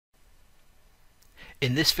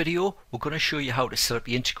In this video, we're going to show you how to set up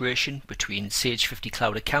the integration between Sage 50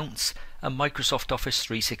 Cloud Accounts and Microsoft Office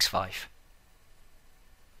 365.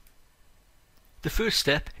 The first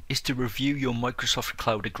step is to review your Microsoft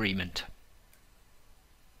Cloud agreement.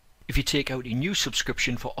 If you take out a new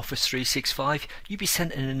subscription for Office 365, you'll be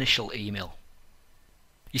sent an initial email.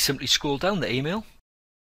 You simply scroll down the email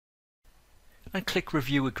and click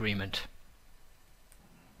Review Agreement.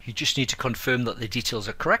 You just need to confirm that the details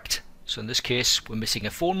are correct. So in this case, we're missing a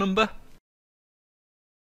phone number.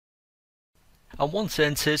 And once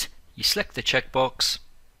entered, you select the checkbox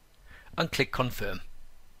and click Confirm.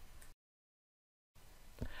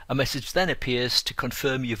 A message then appears to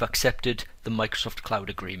confirm you've accepted the Microsoft Cloud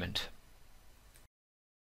agreement.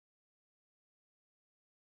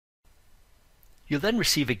 You'll then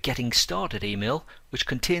receive a Getting Started email which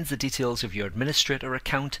contains the details of your administrator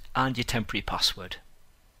account and your temporary password.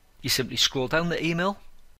 You simply scroll down the email,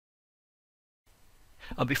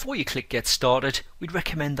 and before you click Get Started, we'd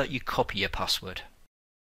recommend that you copy your password.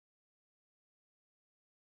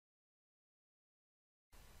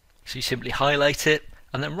 So you simply highlight it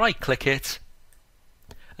and then right click it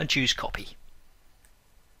and choose Copy.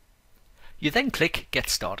 You then click Get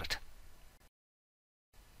Started.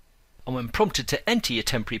 And when prompted to enter your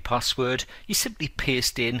temporary password, you simply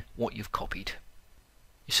paste in what you've copied.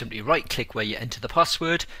 You simply right click where you enter the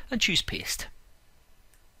password and choose Paste.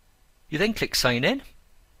 You then click Sign In.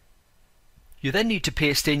 You then need to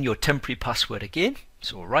paste in your temporary password again,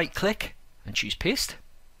 so right click and choose Paste.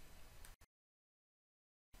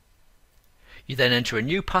 You then enter a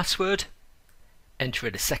new password, enter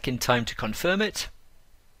it a second time to confirm it,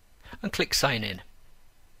 and click Sign In.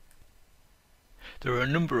 There are a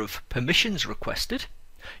number of permissions requested.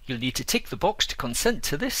 You'll need to tick the box to consent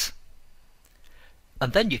to this,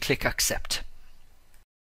 and then you click Accept.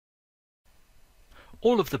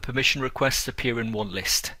 All of the permission requests appear in one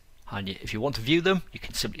list, and if you want to view them, you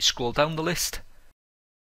can simply scroll down the list,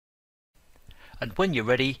 and when you're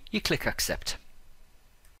ready, you click Accept.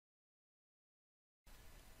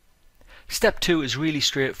 Step 2 is really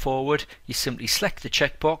straightforward. You simply select the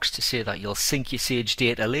checkbox to say that you'll sync your Sage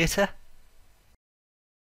data later,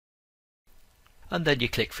 and then you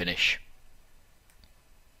click Finish.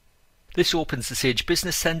 This opens the Sage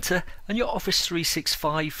Business Center and your Office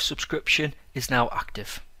 365 subscription is now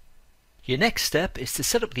active. Your next step is to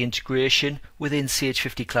set up the integration within Sage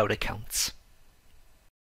 50 Cloud Accounts.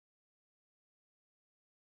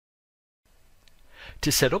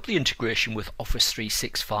 To set up the integration with Office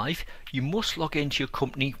 365, you must log into your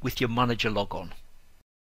company with your manager logon.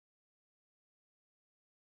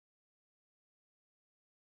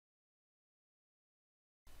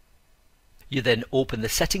 You then open the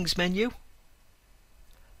Settings menu,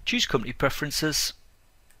 choose Company Preferences,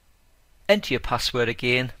 enter your password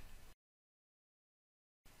again,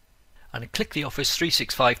 and click the Office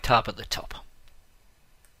 365 tab at the top.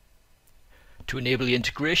 To enable the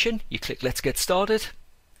integration, you click Let's Get Started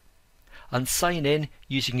and sign in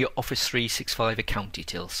using your Office 365 account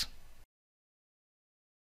details.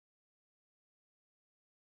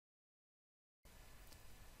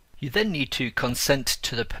 You then need to consent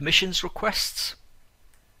to the permissions requests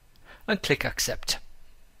and click Accept.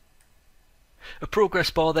 A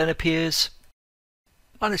progress bar then appears,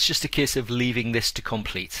 and it's just a case of leaving this to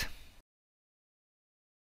complete.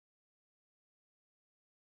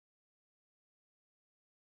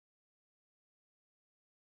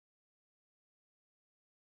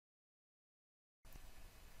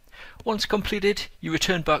 Once completed, you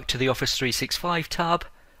return back to the Office 365 tab,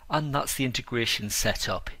 and that's the integration set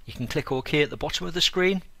up. You can click OK at the bottom of the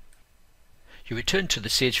screen. You return to the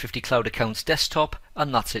Sage 50 Cloud Accounts desktop,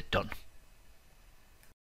 and that's it done.